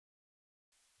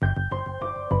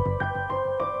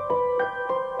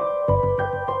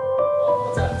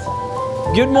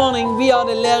Good morning, we are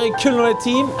the Lerøy Culinary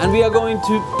Team and we are going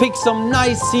to pick some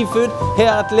nice seafood here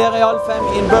at Lerøy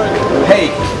in Bergen. Hey,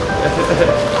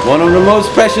 one of the most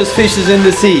precious fishes in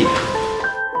the sea.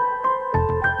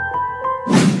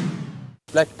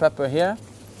 Black pepper here.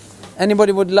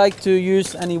 Anybody would like to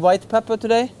use any white pepper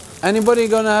today? Anybody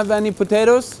gonna have any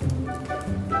potatoes?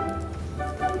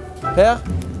 Per?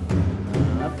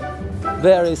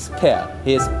 Where is Per?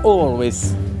 He is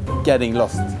always getting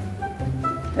lost.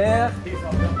 Per?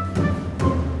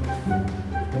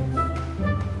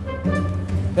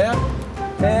 Per?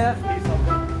 Per?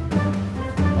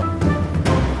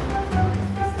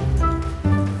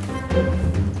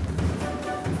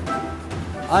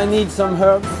 I need some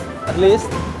herbs, at least.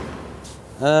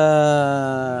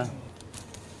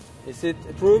 Is it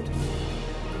approved?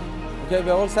 Okay,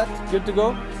 we're all set, good to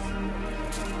go.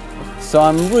 So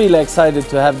I'm really excited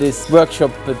to have this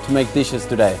workshop to make dishes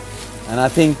today. And I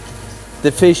think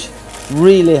the fish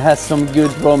really has some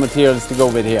good raw materials to go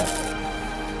with here.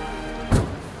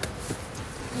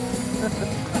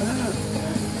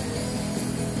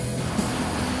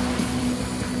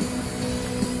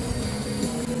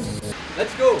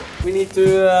 Let's go! We need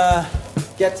to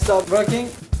get started working.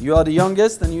 You are the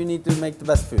youngest and you need to make the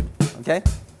best food, okay?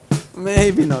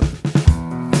 Maybe not.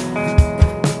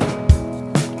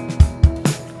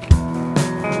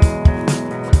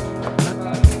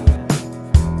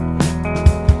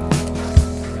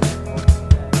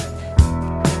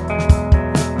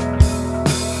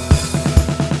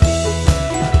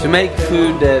 To make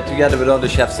food together with other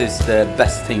chefs is the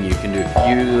best thing you can do.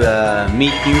 You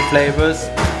meet new flavors,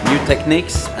 new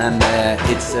techniques, and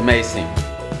it's amazing.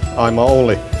 I'm the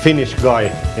only Finnish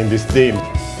guy in this team,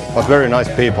 but very nice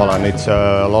people, and it's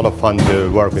a lot of fun to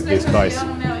work with these guys.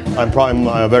 I'm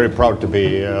very proud to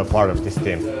be part of this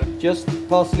team. Just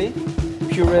parsley,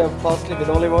 puree of parsley with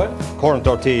olive oil. Corn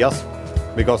tortillas,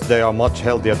 because they are much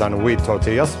healthier than wheat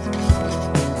tortillas.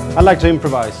 I like to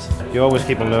improvise. You always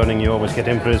keep on learning, you always get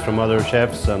inputs from other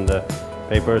chefs and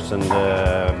papers and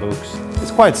books.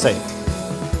 It's quite safe.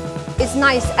 It's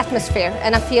nice atmosphere,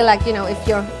 and I feel like, you know, if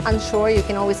you're unsure, you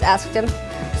can always ask them.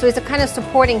 So it's a kind of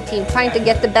supporting team, trying to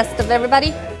get the best of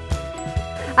everybody.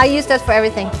 I use that for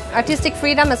everything. Artistic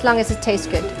freedom as long as it tastes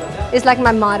good. It's like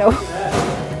my motto.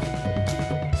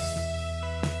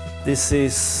 This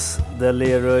is the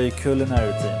Lerøy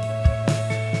Culinary Team.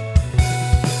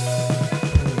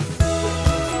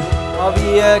 Are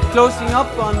we closing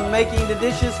up on making the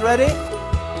dishes ready?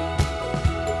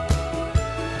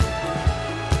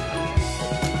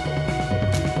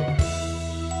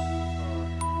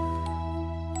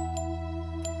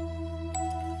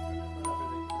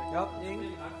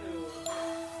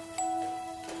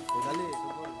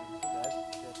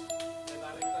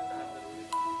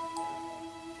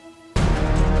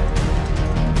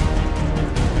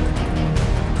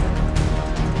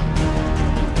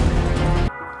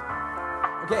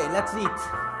 Okay, let's eat.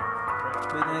 It's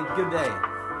been a good day.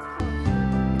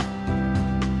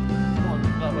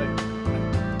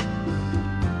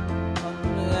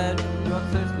 Du har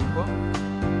ikke på?